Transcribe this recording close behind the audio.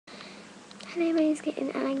My name is Kitten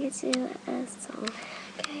and I'm going to do a song.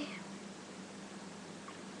 Okay.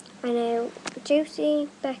 I know Josie,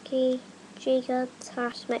 Becky, Jacob,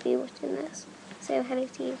 Tash might be watching this. So hello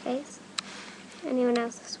to you guys. Anyone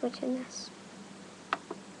else that's watching this?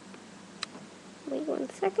 Wait 1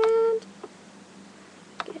 second.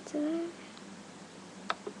 Get to there.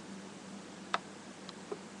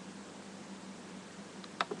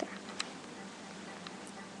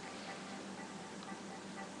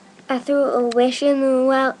 I threw a wish in the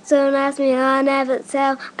well, don't ask me, I'll never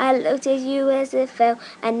tell. I looked at you as it fell,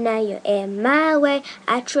 and now you're in my way.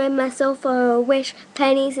 I traded my soul for a wish,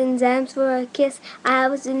 pennies and dimes for a kiss. I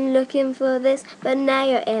wasn't looking for this, but now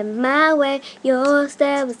you're in my way. Your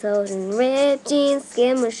style was holding, ripped jeans,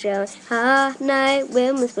 skin was showing. Hot night,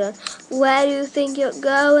 wind was blowing. Where do you think you're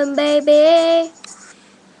going, baby?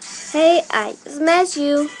 Hey, I just met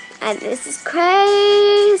you, and this is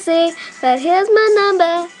crazy, but here's my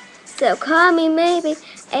number. So call me maybe.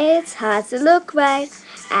 It's hard to look right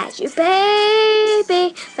at you,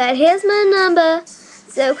 baby, but here's my number.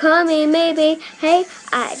 So call me maybe. Hey,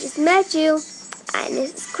 I just met you, and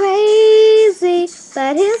this is crazy,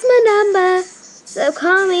 but here's my number. So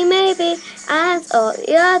call me maybe. And all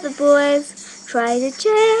the other boys try to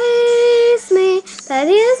chase me, but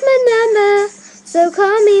here's my number. So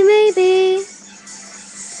call me maybe.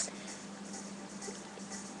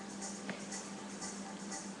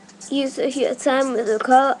 You took your time with the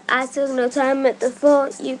call, I took no time at the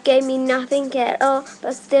phone. You gave me nothing at all,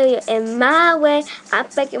 but still you're in my way. I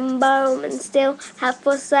beg and borrow and still have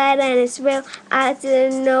foresight and it's real. I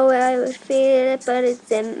didn't know I would feel it, but it's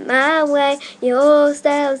in my way. Your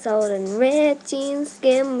style's holding, ripped jeans,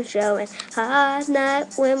 skin was showing. Hot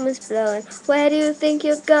night, wind was blowing. Where do you think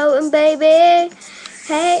you're going, baby?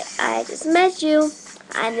 Hey, I just met you,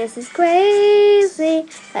 and this is crazy,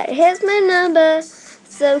 but here's my number.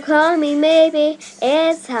 So call me maybe.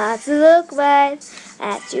 It's hard to look right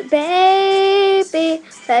at you, baby,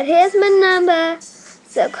 but here's my number.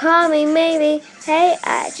 So call me maybe. Hey,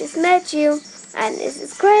 I just met you, and this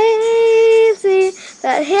is crazy,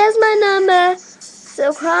 but here's my number.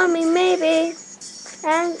 So call me maybe.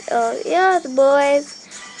 And all the other boys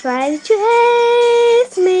try to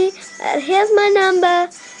chase me, but here's my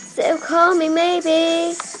number. So call me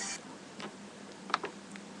maybe.